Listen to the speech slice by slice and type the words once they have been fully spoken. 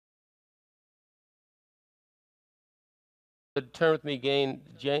Turn with me again,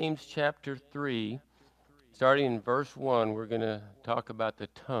 James chapter 3, starting in verse 1. We're going to talk about the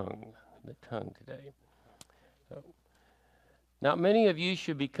tongue today. So, Not many of you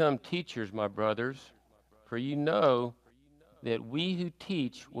should become teachers, my brothers, for you know that we who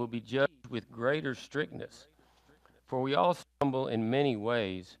teach will be judged with greater strictness. For we all stumble in many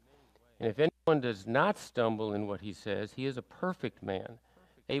ways, and if anyone does not stumble in what he says, he is a perfect man,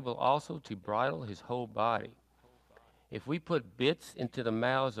 able also to bridle his whole body. If we put bits into the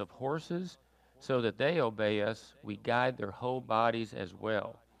mouths of horses so that they obey us, we guide their whole bodies as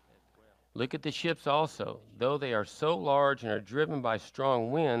well. Look at the ships also. Though they are so large and are driven by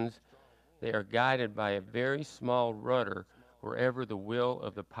strong winds, they are guided by a very small rudder wherever the will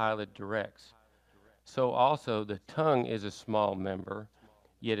of the pilot directs. So also the tongue is a small member,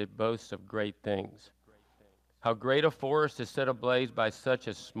 yet it boasts of great things. How great a forest is set ablaze by such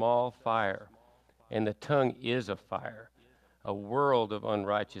a small fire! And the tongue is a fire, a world of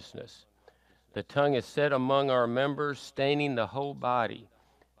unrighteousness. The tongue is set among our members, staining the whole body,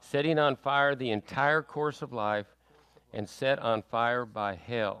 setting on fire the entire course of life, and set on fire by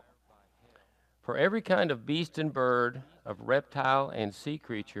hell. For every kind of beast and bird, of reptile and sea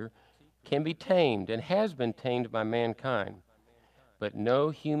creature, can be tamed and has been tamed by mankind, but no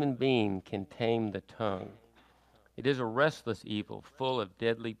human being can tame the tongue. It is a restless evil, full of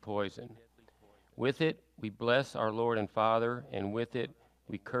deadly poison. With it we bless our Lord and Father, and with it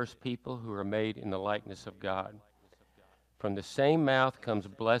we curse people who are made in the likeness of God. From the same mouth comes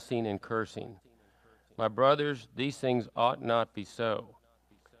blessing and cursing. My brothers, these things ought not be so.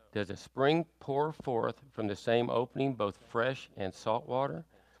 Does a spring pour forth from the same opening both fresh and salt water?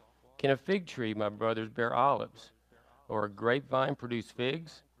 Can a fig tree, my brothers, bear olives, or a grapevine produce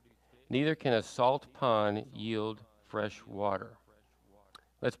figs? Neither can a salt pond yield fresh water.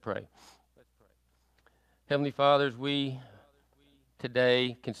 Let's pray. Heavenly Fathers, we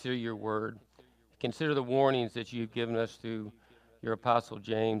today consider your word. Consider the warnings that you've given us through your apostle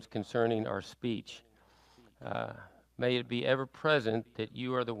James concerning our speech. Uh, May it be ever present that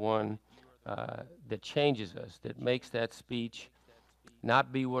you are the one that changes us, that makes that speech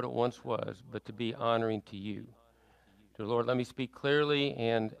not be what it once was, but to be honoring to you. Dear Lord, let me speak clearly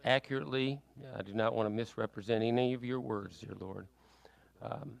and accurately. I do not want to misrepresent any of your words, dear Lord.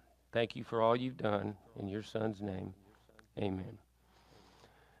 Um, Thank you for all you've done. In your Son's name, amen.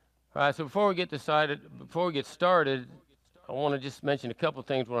 All right, so before we get started, I want to just mention a couple of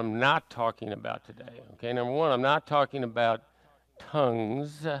things what I'm not talking about today. Okay, number one, I'm not talking about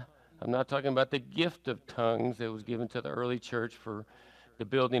tongues. I'm not talking about the gift of tongues that was given to the early church for the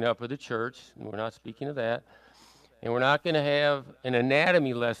building up of the church, and we're not speaking of that. And we're not going to have an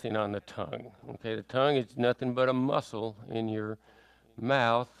anatomy lesson on the tongue. Okay, the tongue is nothing but a muscle in your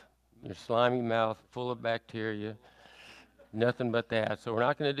mouth, your slimy mouth full of bacteria, nothing but that. So we're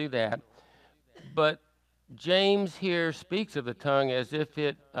not going to do that. But James here speaks of the tongue as if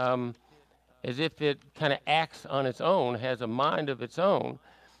it kind of acts on its own, has a mind of its own.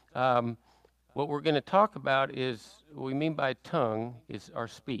 Um, what we're going to talk about is what we mean by tongue is our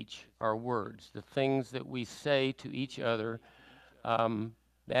speech, our words, the things that we say to each other.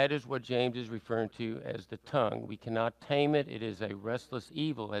 That is what James is referring to as the tongue. We cannot tame it. It is a restless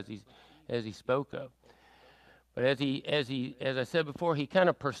evil, as he spoke of. But as I said before, he kind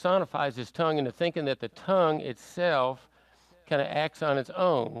of personifies his tongue into thinking that the tongue itself kind of acts on its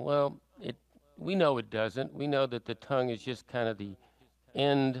own. Well, we know it doesn't. We know that the tongue is just kind of the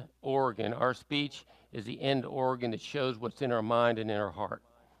end organ. Our speech is the end organ that shows what's in our mind and in our heart.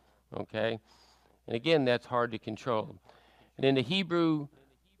 Okay? And again, that's hard to control. And in the Hebrew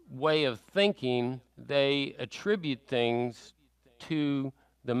way of thinking, they attribute things to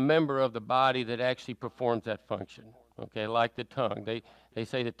the member of the body that actually performs that function. Okay, like the tongue. They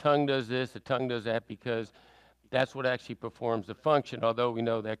say the tongue does this, the tongue does that, because that's what actually performs the function, although we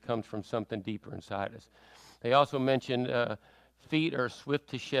know that comes from something deeper inside us. They also mentioned feet are swift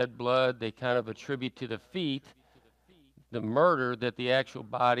to shed blood. They kind of attribute to the feet the murder that the actual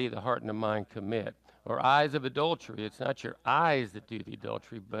body, the heart, and the mind commit. Or eyes of adultery. It's not your eyes that do the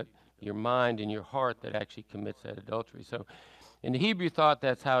adultery, but your mind and your heart that actually commits that adultery. So in the Hebrew thought,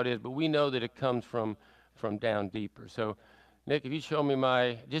 that's how it is, but we know that it comes from down deeper. So Nick, if you show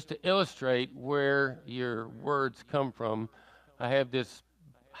me just to illustrate where your words come from, I have this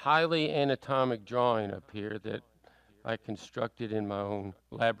highly anatomic drawing up here that I constructed in my own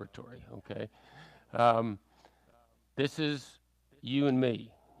laboratory, okay? Um, this is you and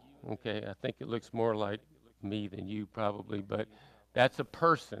me, okay? I think it looks more like me than you probably, but that's a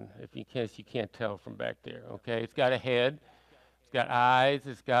person, if in case you can't tell from back there, okay? It's got a head, it's got eyes,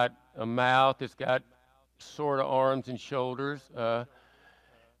 it's got a mouth, it's got sort of arms and shoulders.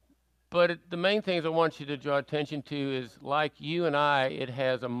 But the main things I want you to draw attention to is, like you and I, it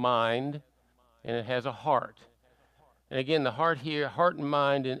has a mind and it has a heart. And again, the heart here, heart and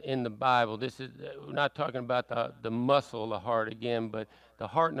mind in the Bible, this is, we're not talking about the muscle, the heart again, but the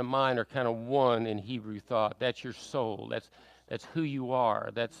heart and the mind are kind of one in Hebrew thought. That's your soul. That's who you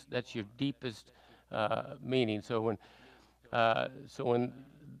are. That's your deepest meaning. So when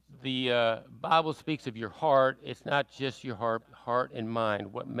the Bible speaks of your heart, it's not just your heart and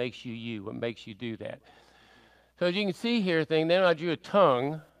mind. What makes you you? What makes you do that? So as you can see here, then I drew a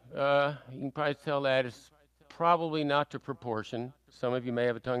tongue. You can probably tell that it's probably not to proportion. Some of you may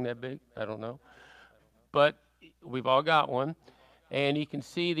have a tongue that big. I don't know. But we've all got one. And you can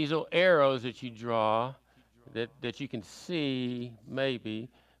see these little arrows that you draw that you can see, maybe.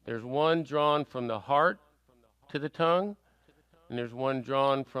 There's one drawn from the heart to the tongue, and there's one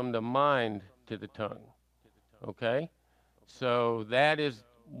drawn from the mind to the tongue. Okay? So that is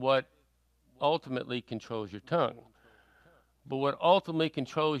what ultimately controls your tongue. But what ultimately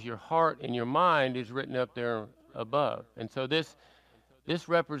controls your heart and your mind is written up there above. And so this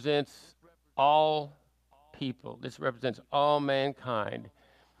represents all people. This represents all mankind.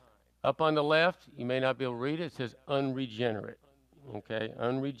 Up on the left, you may not be able to read it, it says unregenerate. Okay,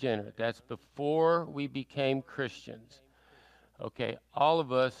 unregenerate. That's before we became Christians. Okay, all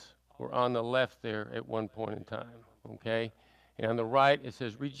of us were on the left there at one point in time. Okay, and on the right, it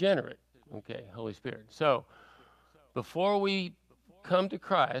says regenerate. Okay, Holy Spirit. So, before we come to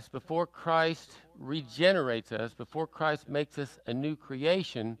Christ, before Christ regenerates us, before Christ makes us a new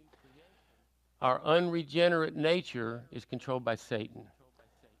creation, our unregenerate nature is controlled by Satan.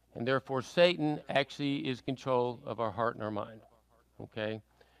 And therefore, Satan actually is control of our heart and our mind. Okay?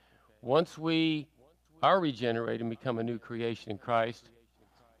 Once we are regenerated and become a new creation in Christ,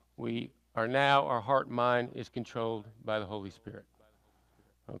 our heart and mind is controlled by the Holy Spirit.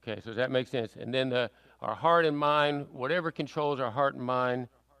 Okay, so does that make sense? And then our heart and mind, whatever controls our heart and mind,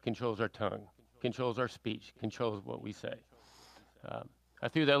 controls our tongue, controls our speech, controls what we say. I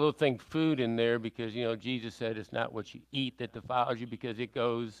threw that little thing, food, in there because, Jesus said it's not what you eat that defiles you, because it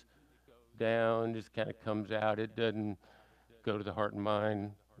goes down, just kind of comes out. It doesn't go to the heart and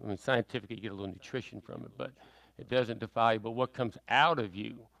mind. I mean, scientifically, you get a little nutrition from it, but it doesn't defile you. But what comes out of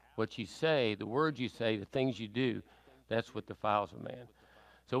you, what you say, the words you say, the things you do, that's what defiles a man.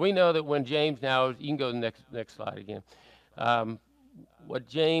 So we know that when James now, you can go to the next slide again. What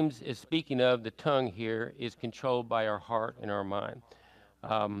James is speaking of, the tongue here, is controlled by our heart and our mind.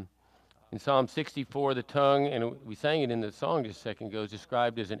 In Psalm 64, the tongue, and we sang it in the song just a second ago, is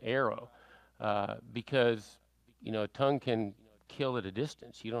described as an arrow because, a tongue can kill at a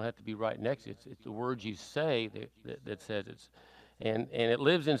distance. You don't have to be right next to it. It's the words you say that says it's. And it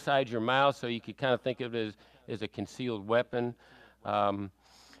lives inside your mouth, so you could kind of think of it as a concealed weapon.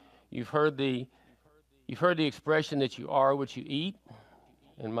 You've heard the expression that you are what you eat,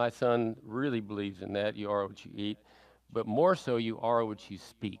 and my son really believes in that. You are what you eat, but more so, you are what you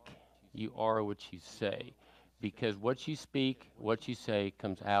speak. You are what you say, because what you speak, what you say,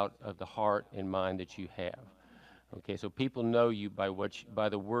 comes out of the heart and mind that you have. Okay, so people know you by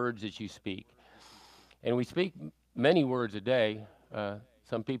the words that you speak, and we speak many words a day.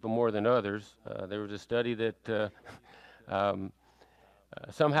 Some people more than others. There was a study that.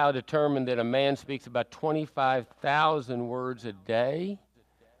 Somehow determined that a man speaks about 25,000 words a day,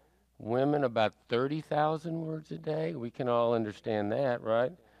 women about 30,000 words a day. We can all understand that,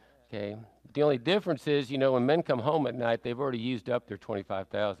 right? Okay. The only difference is, when men come home at night, they've already used up their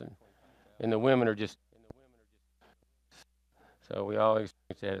 25,000, and the women are just. So we all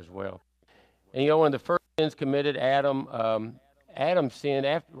experience that as well. And one of the first sins committed, Adam sinned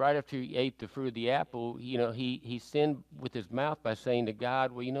right after he ate the fruit of the apple. He sinned with his mouth by saying to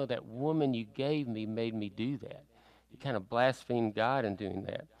God, well, that woman you gave me made me do that. He kind of blasphemed God in doing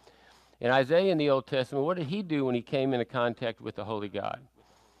that. And Isaiah in the Old Testament, what did he do when he came into contact with the Holy God?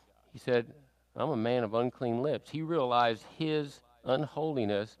 He said, I'm a man of unclean lips. He realized his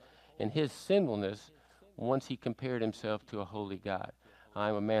unholiness and his sinfulness once he compared himself to a holy God.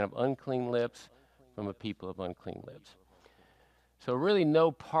 I'm a man of unclean lips from a people of unclean lips. So really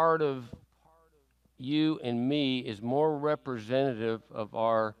no part of you and me is more representative of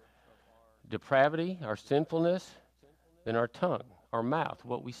our depravity, our sinfulness, than our tongue, our mouth,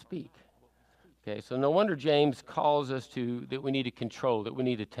 what we speak. Okay, so no wonder James calls us that we need to control, that we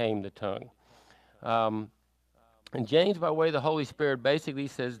need to tame the tongue. And James, by way of the Holy Spirit, basically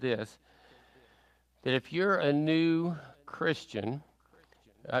says this, that if you're a new Christian,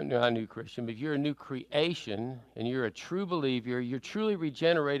 not a new Christian, but if you're a new creation and you're a true believer, you're truly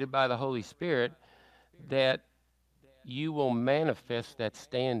regenerated by the Holy Spirit, that you will manifest that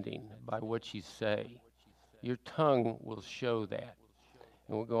standing by what you say. Your tongue will show that.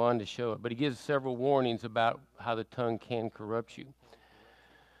 And we'll go on to show it. But he gives several warnings about how the tongue can corrupt you.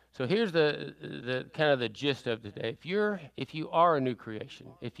 So here's the kind of the gist of today. If you are a new creation,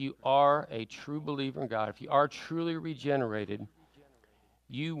 if you are a true believer in God, if you are truly regenerated,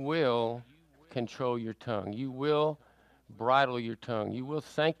 you will control your tongue. You will bridle your tongue. You will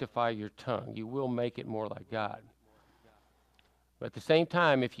sanctify your tongue. You will make it more like God. But at the same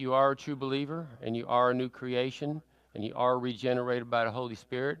time, if you are a true believer and you are a new creation and you are regenerated by the Holy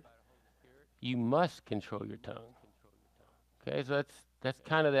Spirit, you must control your tongue. Okay, so that's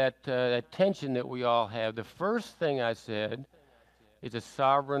kind of that tension that we all have. The first thing I said is a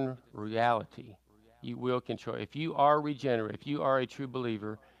sovereign reality. You will control. If you are regenerate, if you are a true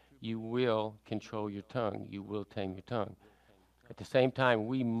believer, you will control your tongue. You will tame your tongue. At the same time,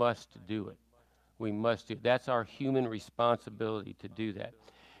 we must do it. We must do it. That's our human responsibility to do that.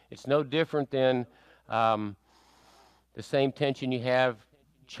 It's no different than the same tension you have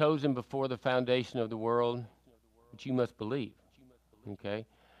chosen before the foundation of the world, but you must believe. Okay,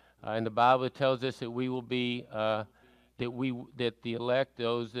 and the Bible tells us that we will be that the elect,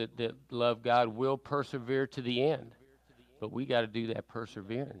 those that love God, will persevere to the end. But we got to do that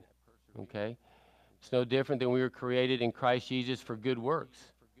persevering. Okay, it's no different than we were created in Christ Jesus for good works,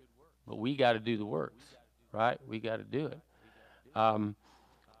 but we got to do the works, right? We got to do it.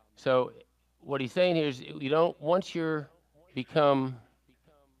 So what he's saying here is, you don't, once you're become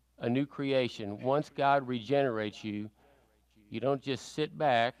a new creation, once God regenerates you, you don't just sit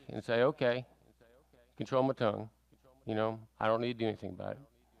back and say, okay, control my tongue. You know, I don't need to do anything about it.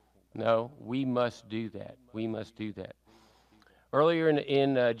 No, we must do that. We must do that. Earlier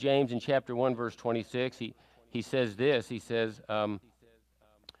in James in chapter 1, verse 26, he says this. He says,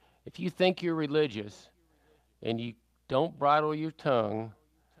 if you think you're religious and you don't bridle your tongue,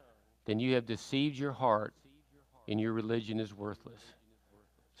 then you have deceived your heart and your religion is worthless.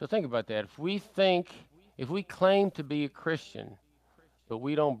 So think about that. If we claim to be a Christian, but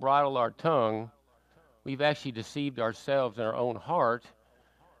we don't bridle our tongue, we've actually deceived ourselves in our own heart,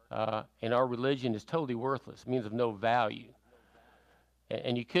 and our religion is totally worthless. It means of no value.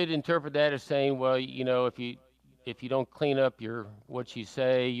 And you could interpret that as saying, well, you know, if you don't clean up what you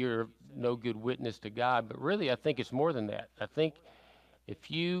say, you're no good witness to God. But really, I think it's more than that. I think if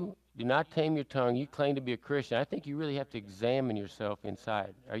you do not tame your tongue, you claim to be a Christian, I think you really have to examine yourself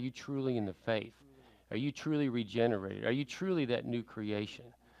inside. Are you truly in the faith? Are you truly regenerated? Are you truly that new creation?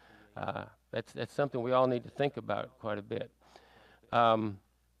 That's something we all need to think about quite a bit.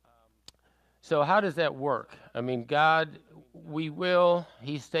 So how does that work? I mean, God,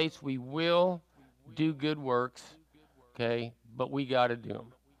 he states we will do good works, okay, but we got to do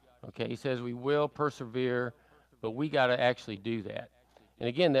them. Okay, he says we will persevere, but we got to actually do that. And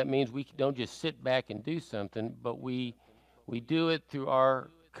again, that means we don't just sit back and do something, but we do it through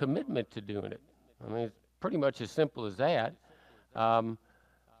our commitment to doing it. I mean, it's pretty much as simple as that.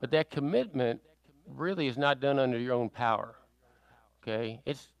 But that commitment really is not done under your own power. Okay?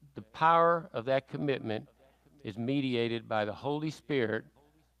 It's the power of that commitment is mediated by the Holy Spirit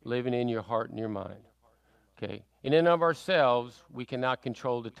living in your heart and your mind. Okay? In and of ourselves, we cannot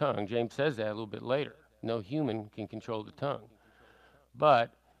control the tongue. James says that a little bit later. No human can control the tongue.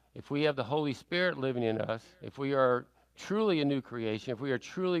 But if we have the Holy Spirit living in us, if we are truly a new creation, if we are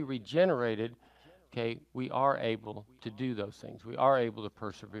truly regenerated, okay, we are able to do those things. We are able to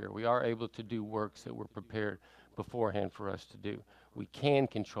persevere. We are able to do works that were prepared beforehand for us to do. We can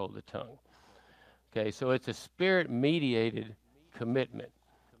control the tongue. Okay, so it's a Spirit-mediated commitment,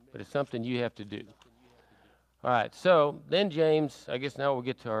 but it's something you have to do. All right, so then James, I guess now we'll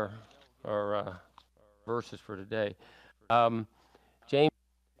get to our verses for today. James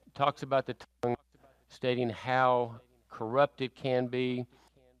talks about the tongue, stating how corrupt it can be,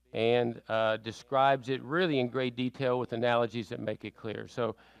 and describes it really in great detail with analogies that make it clear.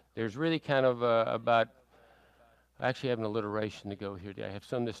 So there's really kind of I actually have an alliteration to go here. I have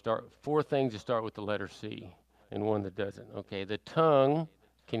four things that start with the letter C and one that doesn't. Okay, the tongue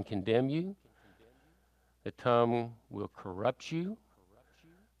can condemn you. The tongue will corrupt you.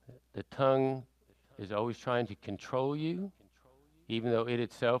 The tongue is always trying to control you, even though it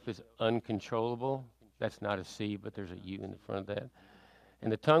itself is uncontrollable. That's not a C, but there's a U in the front of that.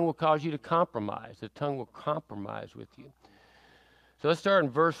 And the tongue will cause you to compromise. The tongue will compromise with you. So let's start in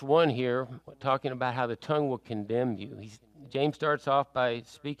verse 1 here, talking about how the tongue will condemn you. James starts off by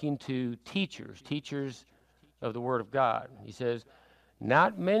speaking to teachers of the Word of God. He says,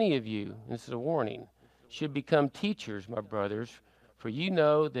 not many of you, this is a warning, should become teachers, my brothers, for you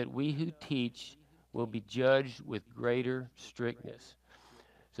know that we who teach will be judged with greater strictness.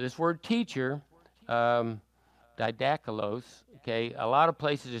 So this word teacher, didakalos, okay, a lot of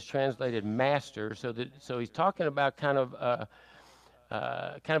places is translated master. So he's talking about kind of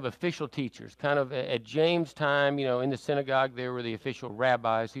official teachers. Kind of at James' time, in the synagogue there were the official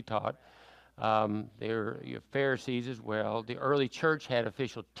rabbis who taught. There were Pharisees as well. The early church had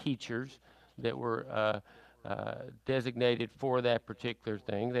official teachers that were designated for that particular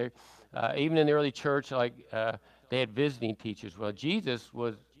thing. Even in the early church, they had visiting teachers. Well, Jesus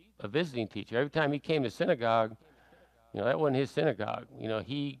was a visiting teacher. Every time he came to synagogue, that wasn't his synagogue.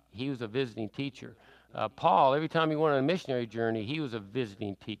 He was a visiting teacher. Paul, every time he went on a missionary journey, he was a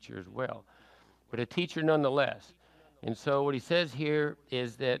visiting teacher as well, but a teacher nonetheless. And so what he says here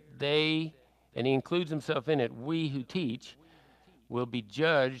is that they, and he includes himself in it, we who teach, will be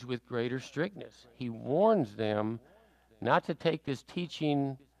judged with greater strictness. He warns them not to take this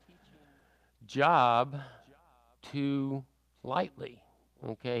teaching job too lightly.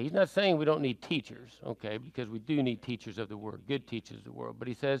 Okay, he's not saying we don't need teachers, okay, because we do need teachers of the word, good teachers of the word. But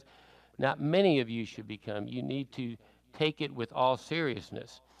he says, not many of you should become. You need to take it with all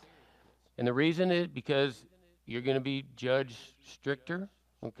seriousness. And the reason is because you're going to be judged stricter,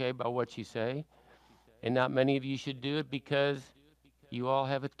 okay, by what you say. And not many of you should do it because you all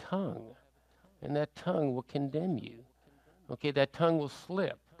have a tongue. And that tongue will condemn you. Okay, that tongue will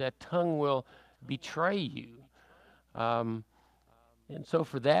slip. That tongue will betray you. And so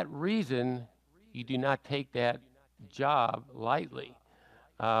for that reason, you do not take that job lightly.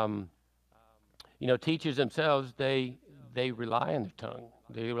 Teachers themselves, they rely on their tongue.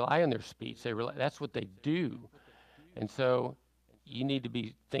 They rely on their speech. That's what they do. And so you need to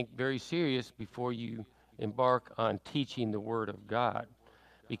think very serious before you embark on teaching the Word of God,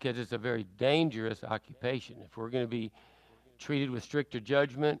 because it's a very dangerous occupation. If we're going to be treated with stricter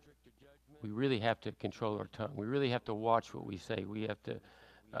judgment, we really have to control our tongue. We really have to watch what we say. We have to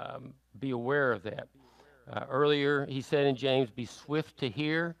be aware of that. Earlier, he said in James, be swift to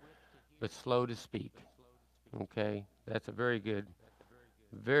hear, but slow to speak. Okay, that's a very good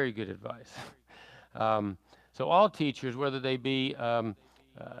advice. So all teachers, whether they be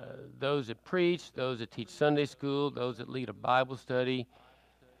those that preach, those that teach Sunday school, those that lead a Bible study,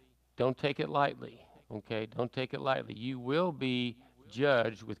 don't take it lightly. Okay, don't take it lightly. You will be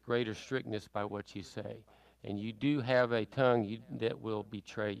judged with greater strictness by what you say. And you do have a tongue that will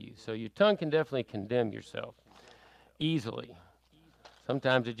betray you. So your tongue can definitely condemn yourself easily.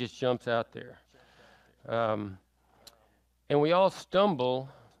 Sometimes it just jumps out there. And we all stumble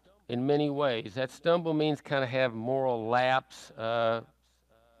in many ways. That stumble means kind of have moral lapse,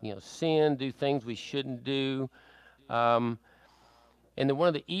 sin, do things we shouldn't do. And then one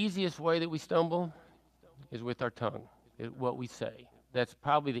of the easiest way that we stumble is with our tongue, what we say. That's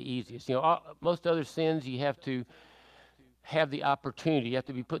probably the easiest. Most other sins, you have to have the opportunity. You have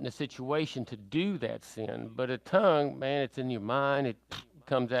to be put in a situation to do that sin. But a tongue, man, it's in your mind. It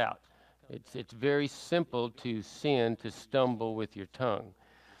comes out. It's very simple to sin, to stumble with your tongue.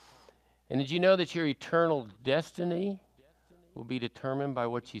 And did you know that your eternal destiny will be determined by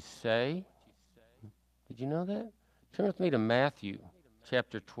what you say? Did you know that? Turn with me to Matthew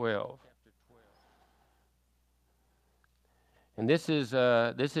chapter 12. And this is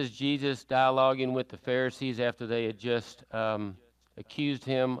Jesus dialoguing with the Pharisees after they had just accused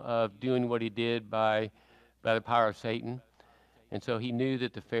him of doing what he did by the power of Satan. And so he knew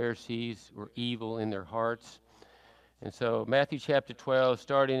that the Pharisees were evil in their hearts. And so Matthew chapter 12,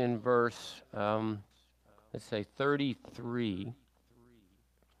 starting in verse, 33.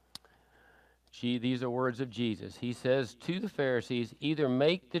 These are words of Jesus. He says to the Pharisees, either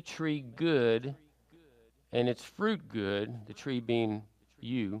make the tree good and its fruit good, the tree being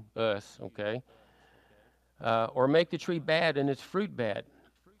you, us, okay, or make the tree bad and its fruit bad,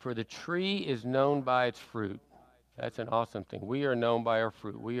 for the tree is known by its fruit. That's an awesome thing. We are known by our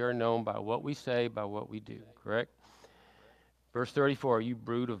fruit. We are known by what we say, by what we do, correct? Verse 34, you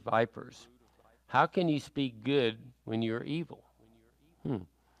brood of vipers, how can you speak good when you are evil?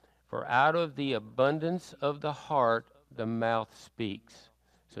 For out of the abundance of the heart, the mouth speaks.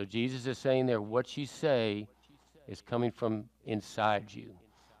 So Jesus is saying there, what you say is coming from inside you,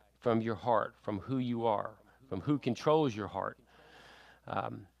 from your heart, from who you are, from who controls your heart.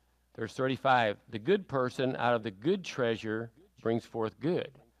 Verse 35, the good person out of the good treasure brings forth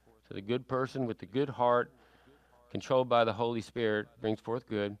good. So the good person with the good heart, controlled by the Holy Spirit, brings forth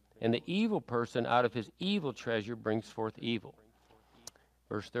good. And the evil person out of his evil treasure brings forth evil.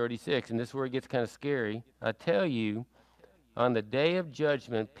 Verse 36, and this is where it gets kind of scary. I tell you, on the day of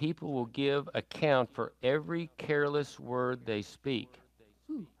judgment, people will give account for every careless word they speak.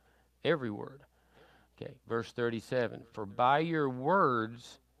 Every word. Okay, verse 37. For by your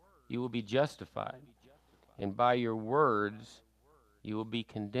words you will be justified, and by your words you will be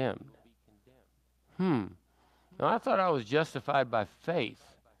condemned. Now, I thought I was justified by faith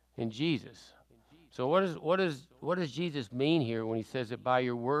in Jesus. So what does Jesus mean here when he says that by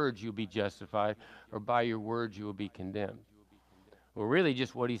your words you'll be justified, or by your words you will be condemned? Well, really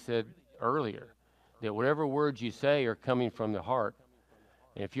just what he said earlier, that whatever words you say are coming from the heart.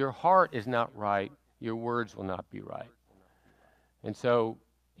 And if your heart is not right, your words will not be right. And so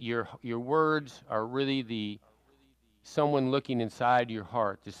your words are really someone looking inside your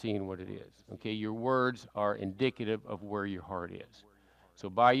heart to seeing what it is. Okay, your words are indicative of where your heart is. So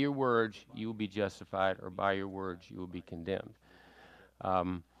by your words you will be justified, or by your words you will be condemned.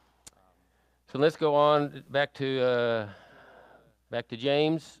 So let's go on back to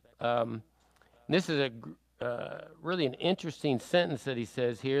James. This is really an interesting sentence that he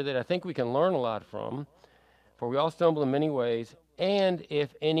says here that I think we can learn a lot from. For we all stumble in many ways, and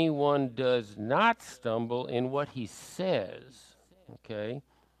if anyone does not stumble in what he says, okay,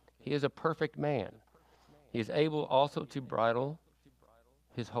 he is a perfect man. He is able also to bridle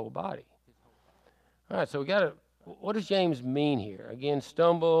his whole body. All right, so what does James mean here? Again,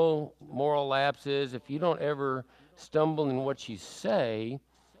 stumble, moral lapses. If you don't ever stumble in what you say,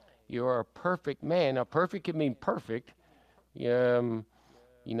 you are a perfect man. Now, perfect can mean perfect,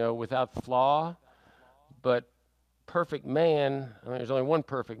 without flaw, but perfect man, I mean, there's only one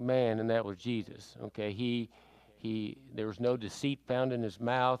perfect man, and that was Jesus. Okay, there was no deceit found in his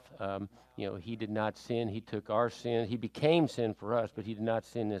mouth. He did not sin. He took our sin. He became sin for us, but he did not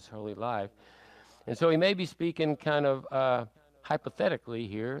sin this holy life. And so he may be speaking kind of hypothetically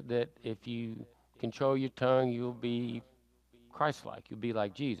here, that if you control your tongue, you'll be Christ-like. You'll be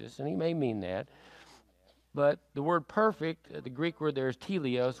like Jesus. And he may mean that. But the word perfect, the Greek word there is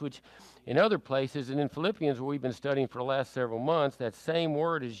teleos, which in other places, and in Philippians, where we've been studying for the last several months, that same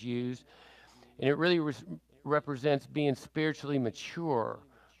word is used, and it really represents being spiritually mature,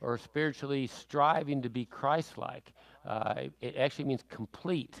 or spiritually striving to be Christ-like. It actually means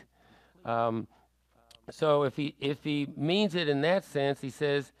complete. So if he means it in that sense, he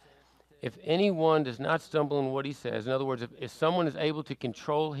says, if anyone does not stumble in what he says, in other words, if someone is able to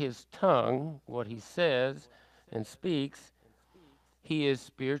control his tongue, what he says and speaks, he is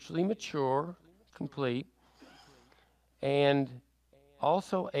spiritually mature, complete, and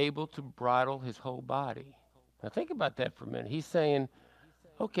also able to bridle his whole body. Now think about that for a minute. He's saying,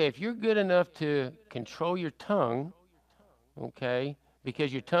 okay, if you're good enough to control your tongue, okay,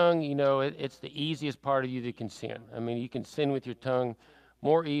 because your tongue, it's the easiest part of you that can sin. I mean, you can sin with your tongue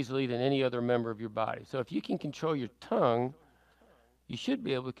more easily than any other member of your body. So if you can control your tongue, you should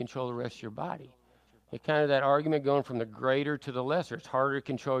be able to control the rest of your body. It's kind of that argument going from the greater to the lesser. It's harder to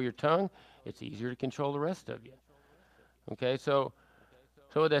control your tongue. It's easier to control the rest of you. Okay, so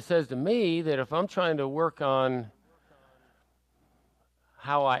what that says to me, that if I'm trying to work on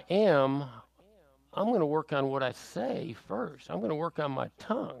how I am, I'm going to work on what I say first. I'm going to work on my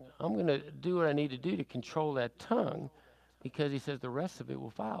tongue. I'm going to do what I need to do to control that tongue, because he says the rest of it will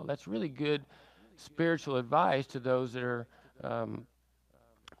follow. That's really good spiritual advice to those that are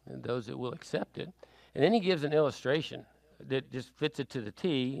those that will accept it. And then he gives an illustration that just fits it to the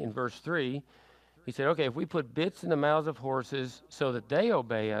T in verse 3. He said, okay, if we put bits in the mouths of horses so that they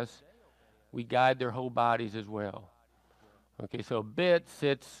obey us, we guide their whole bodies as well. Okay, so a bit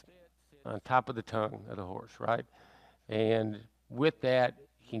sits on top of the tongue of the horse, right? And with that,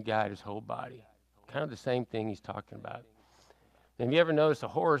 he can guide his whole body. Kind of the same thing he's talking about. And have you ever noticed a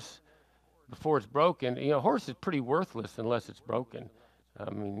horse, before it's broken, a horse is pretty worthless unless it's broken. I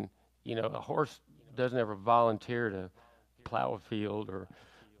mean, a horse doesn't ever volunteer to plow a field or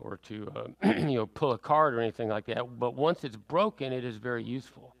to pull a cart or anything like that. But once it's broken, it is very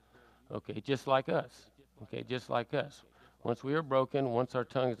useful. Okay, just like us. Okay, just like us. Once we are broken, once our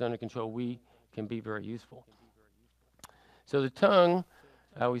tongue is under control, we can be very useful. So the tongue,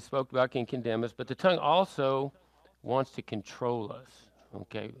 we spoke about, can condemn us, but the tongue also wants to control us.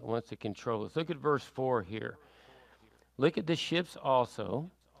 Okay, wants to control us. Look at verse 4 here. Look at the ships also.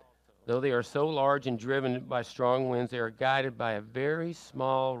 Though they are so large and driven by strong winds, they are guided by a very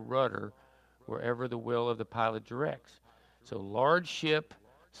small rudder wherever the will of the pilot directs. So large ship,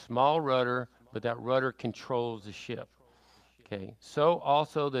 small rudder, but that rudder controls the ship. Okay, so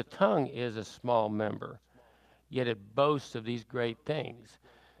also the tongue is a small member, yet it boasts of these great things.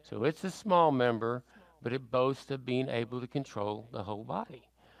 So it's a small member, but it boasts of being able to control the whole body.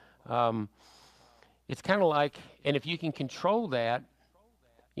 It's kind of like, and if you can control that,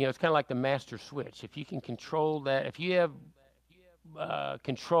 it's kind of like the master switch. If you can control that, if you have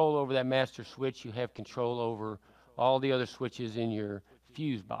control over that master switch, you have control over all the other switches in your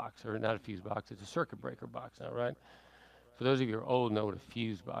fuse box, or not a fuse box, it's a circuit breaker box now, right? For those of you who are old, know what a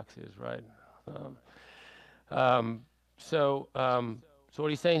fuse box is, right? Um, so what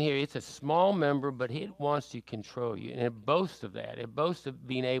he's saying here, it's a small member, but it wants to control you, and it boasts of that. It boasts of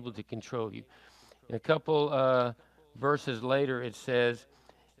being able to control you. In a couple verses later, it says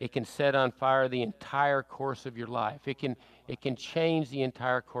it can set on fire the entire course of your life. It can change the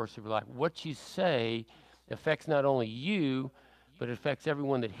entire course of your life. What you say affects not only you, but it affects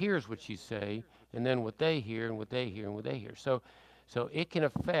everyone that hears what you say, and then what they hear and what they hear and what they hear. So it can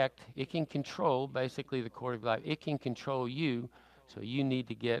affect, it can control basically the course of life. It can control you, so you need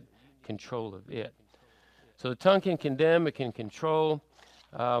to get control of it. So the tongue can condemn, it can control.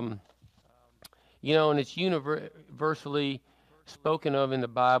 And it's universally spoken of in the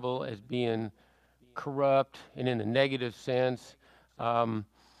Bible as being corrupt and in a negative sense.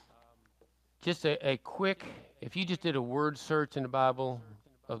 Just a quick, if you just did a word search in the Bible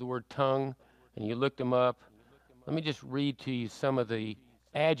of the word tongue and you looked them up, let me just read to you some of the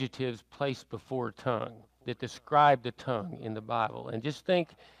adjectives placed before tongue that describe the tongue in the Bible. And just think,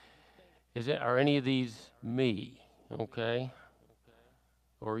 are any of these me, okay?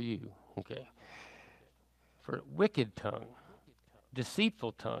 Or you, okay? For wicked tongue,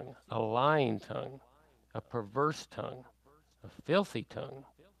 deceitful tongue, a lying tongue, a perverse tongue, a filthy tongue,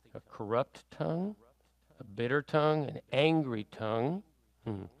 a corrupt tongue, a bitter tongue, an angry tongue,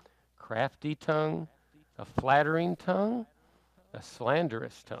 crafty tongue, a flattering tongue, a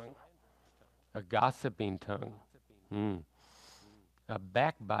slanderous tongue, a gossiping tongue, a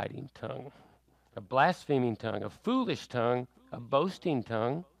backbiting tongue, a blaspheming tongue, a foolish tongue, a boasting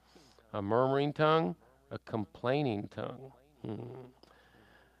tongue, a murmuring tongue, a complaining tongue,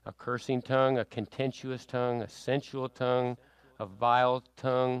 a cursing tongue, a contentious tongue, a sensual tongue, a vile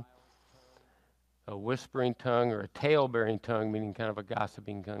tongue, a whispering tongue, or a tale-bearing tongue, meaning kind of a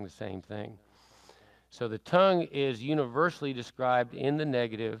gossiping tongue, the same thing. So the tongue is universally described in the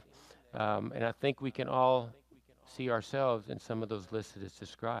negative, and I think we can all see ourselves in some of those lists that it's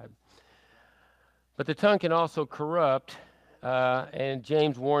described. But the tongue can also corrupt, and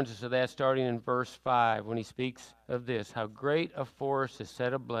James warns us of that starting in verse 5 when he speaks of this, how great a forest is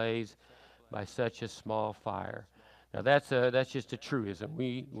set ablaze by such a small fire. Now that's just a truism.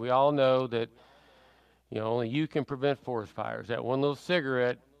 We all know that only you can prevent forest fires. That one little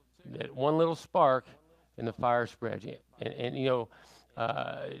cigarette, that one little spark, and the fire spreads. And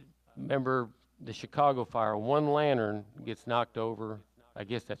remember the Chicago fire, one lantern gets knocked over. I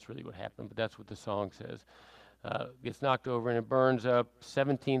guess that's really what happened, but that's what the song says. Gets knocked over and it burns up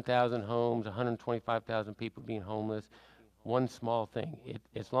 17,000 homes, 125,000 people being homeless. One small thing.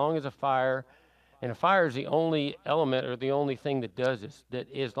 As long as a fire, and a fire is the only element or the only thing that does this,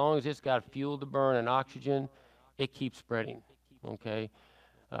 that as long as it's got fuel to burn and oxygen, it keeps spreading, okay?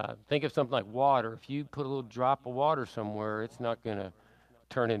 Think of something like water. If you put a little drop of water somewhere, it's not going to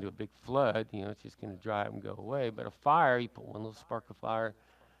turn into a big flood. It's just going to dry up and go away. But a fire, you put one little spark of fire,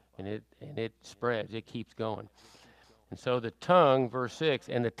 and it spreads. It keeps going. And so the tongue, verse 6,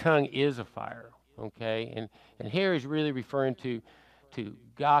 and the tongue is a fire, okay? And here he's really referring to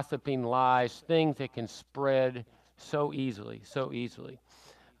gossiping, lies, things that can spread so easily.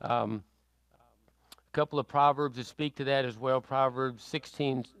 A couple of proverbs that speak to that as well. Proverbs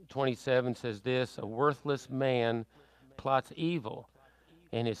 16:27 says this, a worthless man plots evil,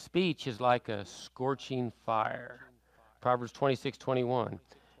 and his speech is like a scorching fire. Proverbs 26:21,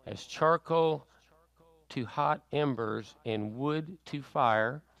 as charcoal to hot embers and wood to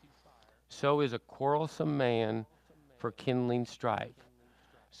fire, so is a quarrelsome man for kindling strife.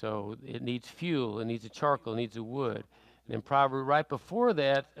 So it needs fuel, it needs a charcoal, it needs a wood. And then Proverbs, right before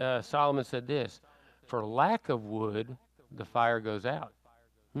that, Solomon said this, for lack of wood, the fire goes out.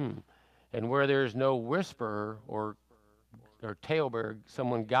 And where there is no whisperer or talebearer,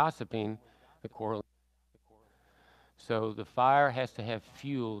 someone gossiping, the quarrel. So the fire has to have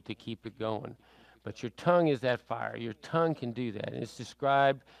fuel to keep it going. But your tongue is that fire. Your tongue can do that. And it's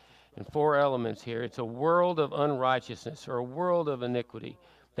described in 4 elements here. It's a world of unrighteousness or a world of iniquity.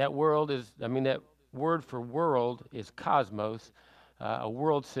 That world is, that word for world is cosmos, a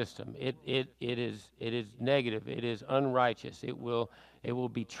world system. It is negative. It is unrighteous. It will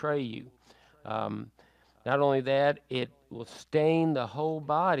betray you. Not only that, it will stain the whole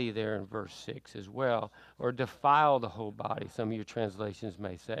body there in verse 6 as well, or defile the whole body, some of your translations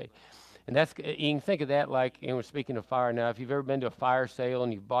may say. And you can think of that like, and we're speaking of fire now, if you've ever been to a fire sale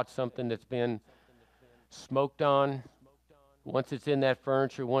and you've bought something that's been smoked on, once it's in that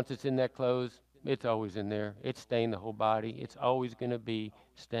furniture, once it's in that clothes, It's always in there. It's stained the whole body. It's always going to be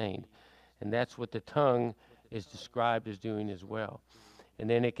stained. And that's what the tongue is described as doing as well. And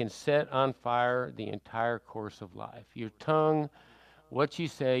then it can set on fire the entire course of life. Your tongue, what you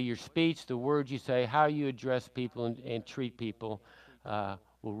say, your speech, the words you say, how you address people and treat people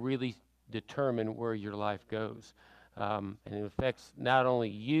will really determine where your life goes. And it affects not only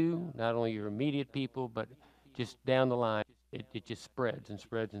you, not only your immediate people, but just down the line. It just spreads and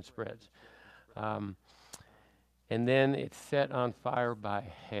spreads and spreads. And then it's set on fire by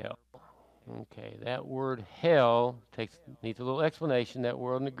hell. Okay, that word hell needs a little explanation. That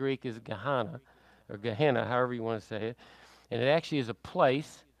word in the Greek is Gehenna, or Gehenna, however you want to say it. And it actually is a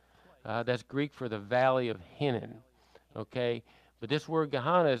place. That's Greek for the valley of Hinnom. Okay, but this word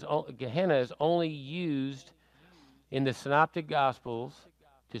Gehenna is only used in the Synoptic Gospels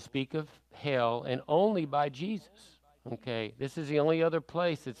to speak of hell, and only by Jesus. Okay, this is the only other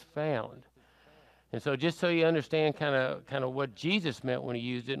place it's found. And so just so you understand kind of what Jesus meant when he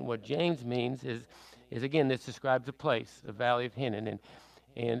used it and what James means is again, this describes a place, the Valley of Hinnom.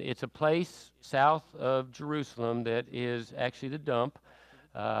 And it's a place south of Jerusalem that is actually the dump.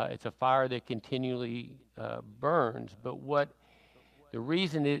 It's a fire that continually burns. But the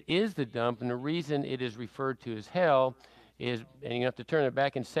reason it is the dump and the reason it is referred to as hell is, and you have to turn it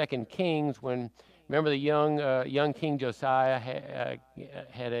back in 2 Kings when, remember the young King Josiah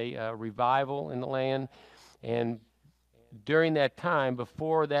had a revival in the land, and during that time,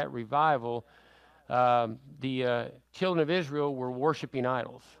 before that revival, the children of Israel were worshiping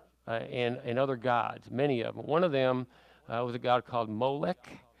idols and other gods, many of them. One of them was a god called Molech,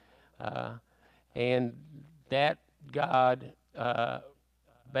 and that god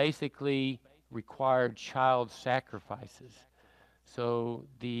basically required child sacrifices. So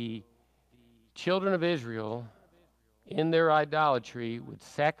the children of Israel, in their idolatry, would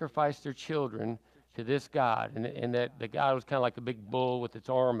sacrifice their children to this god, and that the god was kind of like a big bull with its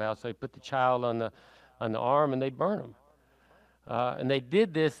arm out. So they put the child on the arm and they burn him. And they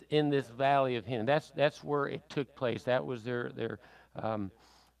did this in this Valley of Hinnom. That's where it took place. That was their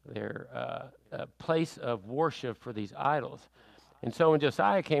place of worship for these idols. And so when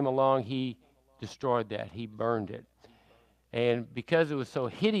Josiah came along, he destroyed that. He burned it. And because it was so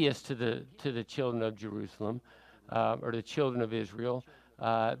hideous to the children of Jerusalem, or the children of Israel,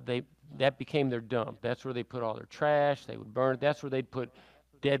 that became their dump. That's where they put all their trash. They would burn it. That's where they'd put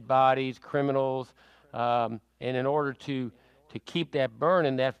dead bodies, criminals. And in order to keep that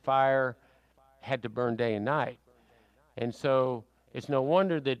burning, that fire had to burn day and night. And so it's no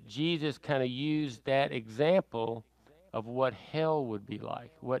wonder that Jesus kind of used that example of what hell would be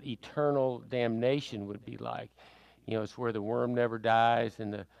like, what eternal damnation would be like. You know, it's where the worm never dies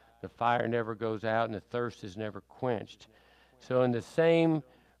and the fire never goes out and the thirst is never quenched. So in the same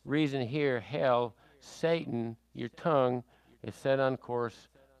reason here, hell, Satan, your tongue, is set on course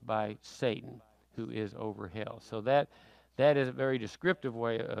by Satan, who is over hell. So that is a very descriptive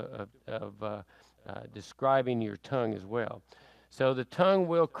way of describing your tongue as well. So the tongue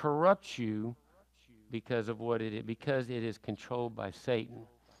will corrupt you because of what it is, because it is controlled by Satan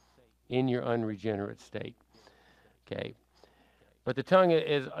in your unregenerate state. Okay. But the tongue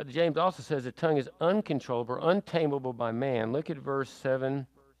is, James also says the tongue is uncontrollable, untamable by man. Look at verse 7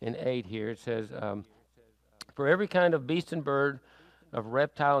 and 8 here. It says, for every kind of beast and bird, of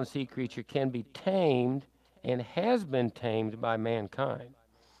reptile and sea creature can be tamed and has been tamed by mankind.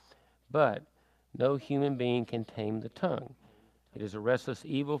 But no human being can tame the tongue. It is a restless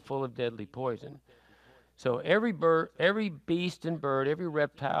evil full of deadly poison. So every bird, every beast and bird, every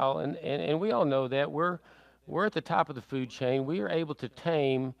reptile, and we all know that we're at the top of the food chain. We are able to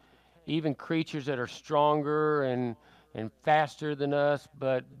tame even creatures that are stronger and faster than us,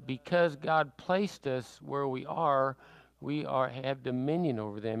 but because God placed us where we have dominion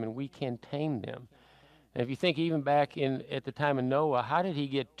over them, and we can tame them. And if you think even back at the time of Noah, how did he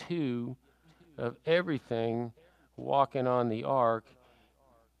get two of everything walking on the ark?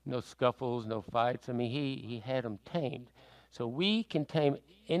 No scuffles, no fights. I mean, he had them tamed. So we can tame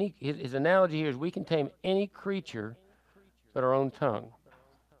his analogy here is we can tame any creature but our own tongue.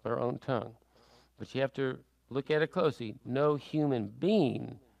 But our own tongue. But you have to look at it closely. No human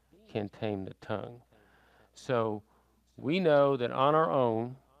being can tame the tongue. So we know that on our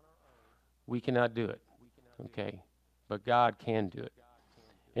own, we cannot do it. Okay? But God can do it.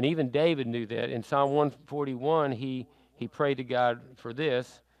 And even David knew that. In Psalm 141, he prayed to God for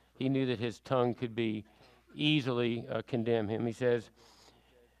this. He knew that his tongue could be easily condemn him. He says,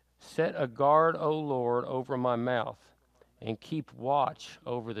 set a guard, O Lord, over my mouth, and keep watch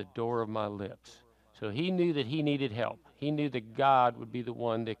over the door of my lips. So he knew that he needed help. He knew that God would be the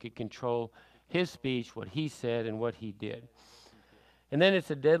one that could control his speech, what he said, and what he did. And then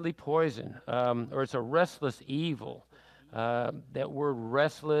it's a deadly poison, or it's a restless evil. That word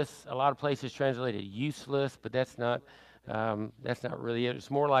restless, a lot of places translated useless, but that's not really it.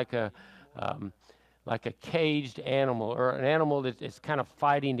 It's more like a caged animal, or an animal that is kind of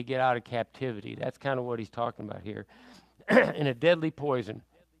fighting to get out of captivity. That's kind of what he's talking about here. And a deadly poison.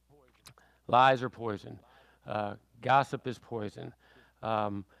 Lies are poison. Gossip is poison.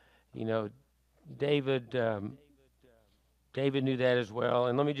 You know, David knew that as well.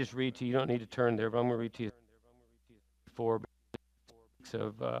 And let me just read to you. You don't need to turn there, but I'm going to read to you 4.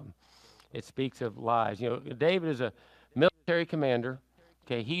 It speaks of lies. You know, David is a military commander.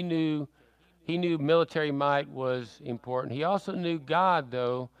 Okay, he knew military might was important. He also knew God,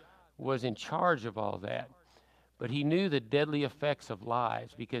 though, was in charge of all that. But he knew the deadly effects of lies,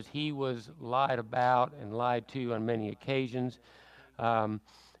 because he was lied about and lied to on many occasions. And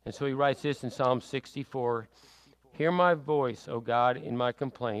so he writes this in Psalm 64. Hear my voice, O God, in my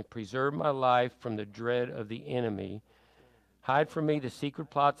complaint. Preserve my life from the dread of the enemy. Hide from me the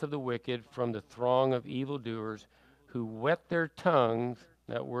secret plots of the wicked, from the throng of evildoers who whet their tongues.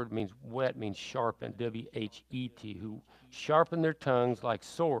 That word means whet, means sharpen, W-H-E-T, who sharpen their tongues like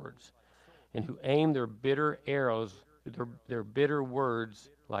swords, and who aim their bitter arrows, their bitter words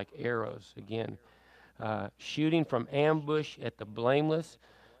like arrows. Again, shooting from ambush at the blameless.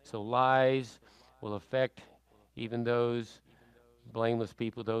 So lies will affect even those blameless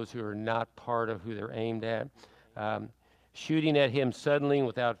people, those who are not part of who they're aimed at. Shooting at him suddenly and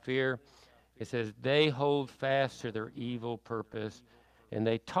without fear. It says, they hold fast to their evil purpose, and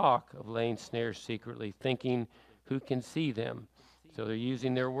they talk of laying snares secretly, thinking who can see them. So they're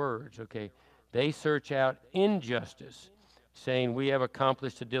using their words, okay. They search out injustice, saying, we have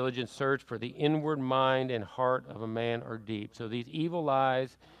accomplished a diligent search, for the inward mind and heart of a man are deep. So these evil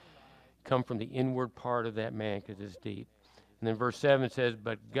lies come from the inward part of that man, because it's deep. And then verse 7 says,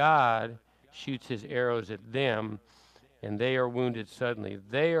 but God shoots his arrows at them, and they are wounded suddenly.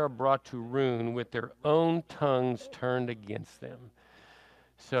 They are brought to ruin with their own tongues turned against them.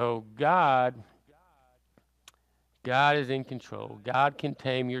 So God is in control. God can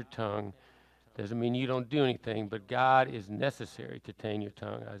tame your tongue. Doesn't mean you don't do anything, but God is necessary to tame your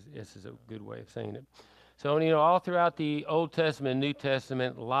tongue. This is a good way of saying it. So, you know, all throughout the Old Testament and New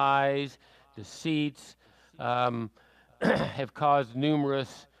Testament, lies, deceits have caused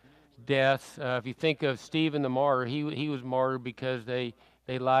numerous deaths. If you think of Stephen the martyr, he was martyred because they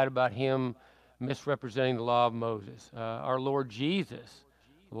lied about him misrepresenting the law of Moses. Our Lord Jesus,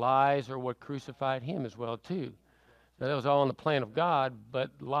 lies are what crucified him as well too. Now, that was all in the plan of God, but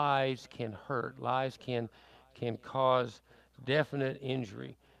lies can hurt. Lies can cause definite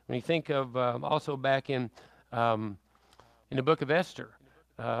injury. When you think of also back in the book of Esther,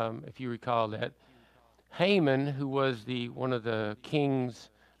 if you recall that, Haman, who was one of the king's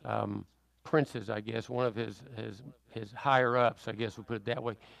princes, I guess, one of his higher ups, I guess we'll put it that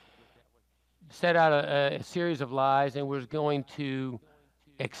way, set out a series of lies and was going to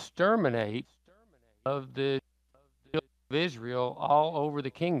exterminate of the children of Israel all over the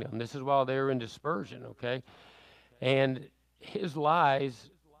kingdom. This is while they were in dispersion, okay? And his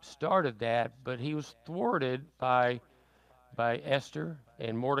lies started that, but he was thwarted by Esther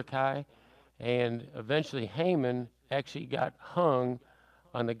and Mordecai, and eventually Haman actually got hung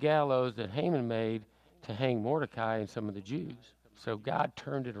on the gallows that Haman made to hang Mordecai and some of the Jews. So God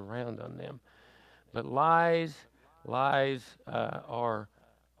turned it around on them. But lies are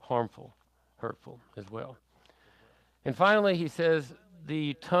harmful, hurtful as well. And finally, he says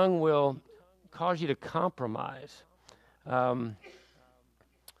the tongue will cause you to compromise.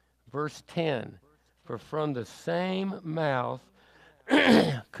 Verse 10, for from the same mouth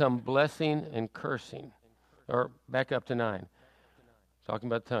come blessing and cursing. Or back up to 9. Talking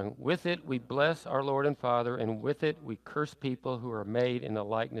about the tongue. With it we bless our Lord and Father, and with it we curse people who are made in the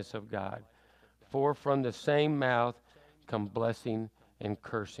likeness of God. For from the same mouth come blessing and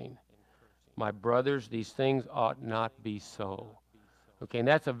cursing. My brothers, these things ought not be so. Okay, and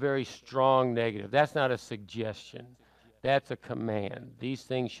that's a very strong negative. That's not a suggestion. That's a command. These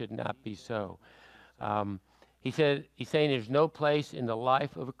things should not be so. He's saying there's no place in the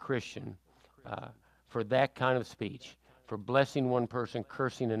life of a Christian for that kind of speech, for blessing one person,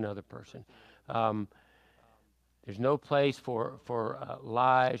 cursing another person. There's no place for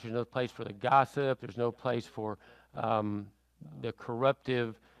lies. There's no place for the gossip. There's no place for the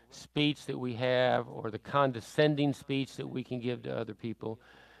corruptive speech that we have, or the condescending speech that we can give to other people.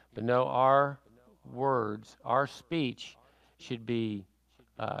 But no, our words, our speech should be,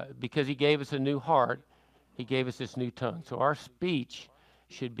 because he gave us a new heart, he gave us this new tongue. So our speech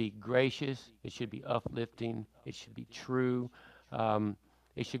should be gracious. It should be uplifting. It should be true.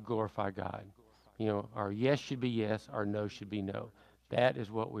 It should glorify God. You know, our yes should be yes. Our no should be no. That is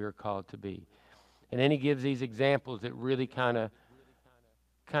what we are called to be. And then he gives these examples that really kind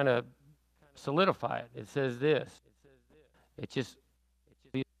of solidify it. It says this. It's just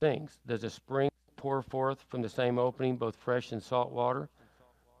these things. Does a spring pour forth from the same opening both fresh and salt water?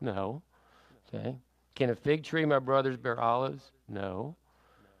 No. Okay. Can a fig tree, my brothers, bear olives? No.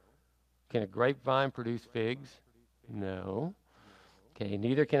 Can a grapevine produce figs? No. Okay.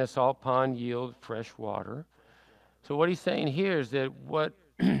 Neither can a salt pond yield fresh water. So what he's saying here is that what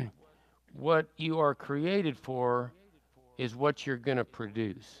what you are created for is what you're going to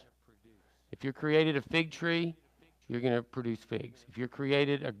produce. If you're created a fig tree, you're going to produce figs. If you're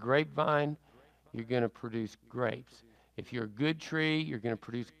created a grapevine, you're going to produce grapes. If you're a good tree, you're going to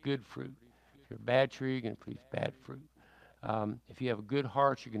produce good fruit. If you're a bad tree, you're going to produce bad fruit. If you have a good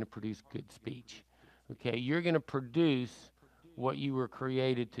heart, you're going to produce good speech. Okay, you're going to produce what you were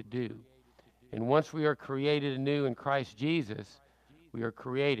created to do. And once we are created anew in Christ Jesus, we are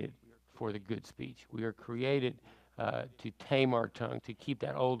created for the good speech. We are created to tame our tongue, to keep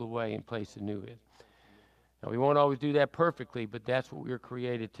that old away and place the new in. Now, we won't always do that perfectly, but that's what we are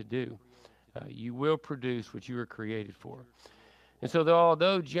created to do. You will produce what you were created for. And so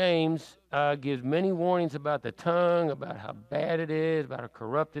although James gives many warnings about the tongue, about how bad it is, about how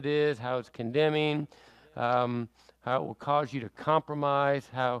corrupt it is, how it's condemning, how it will cause you to compromise,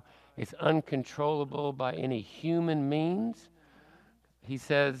 how it's uncontrollable by any human means, he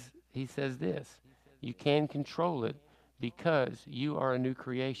says this: you can control it because you are a new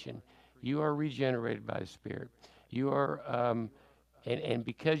creation. You are regenerated by the Spirit. You are, and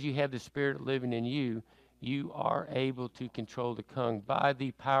because you have the Spirit living in you, you are able to control the tongue by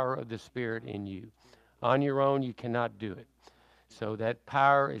the power of the Spirit in you. On your own, you cannot do it. So that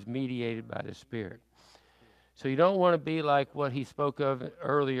power is mediated by the Spirit. So you don't want to be like what he spoke of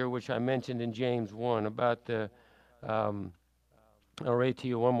earlier, which I mentioned in James 1, about the, I'll read to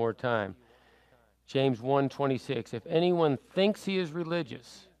you one more time. James 1:26, if anyone thinks he is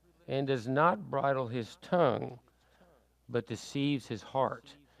religious and does not bridle his tongue, but deceives his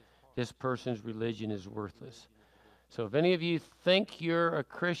heart, this person's religion is worthless. So if any of you think you're a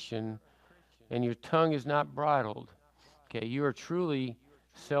Christian and your tongue is not bridled, okay, you are truly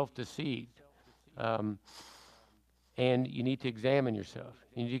self-deceived. And you need to examine yourself.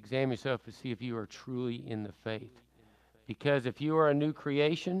 You need to examine yourself to see if you are truly in the faith. Because if you are a new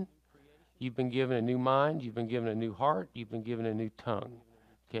creation, you've been given a new mind, you've been given a new heart, you've been given a new tongue.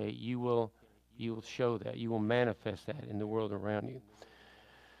 Okay, you will show that. You will manifest that in the world around you.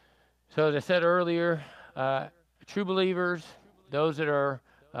 So as I said earlier, true believers, those that are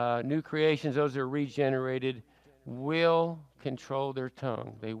new creations, those that are regenerated, will control their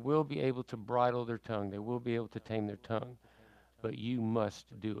tongue. They will be able to bridle their tongue. They will be able to tame their tongue. But you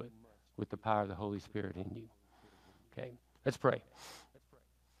must do it with the power of the Holy Spirit in you. Okay, let's pray.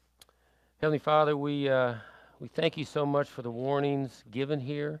 Heavenly Father, we thank you so much for the warnings given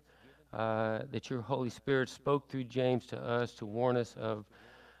here, that your Holy Spirit spoke through James to us to warn us of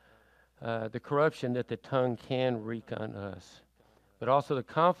the corruption that the tongue can wreak on us, but also the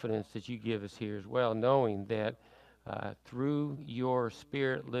confidence that you give us here as well, knowing that through your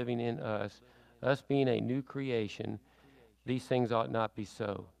Spirit living in us being a new creation, these things ought not be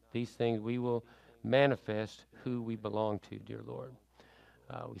so. These things we will manifest who we belong to, dear Lord.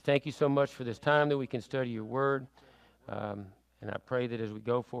 We thank you so much for this time that we can study your word. And I pray that as we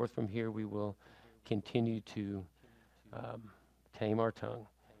go forth from here, we will continue to tame our tongue.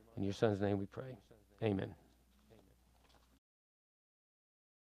 In your Son's name we pray. Amen.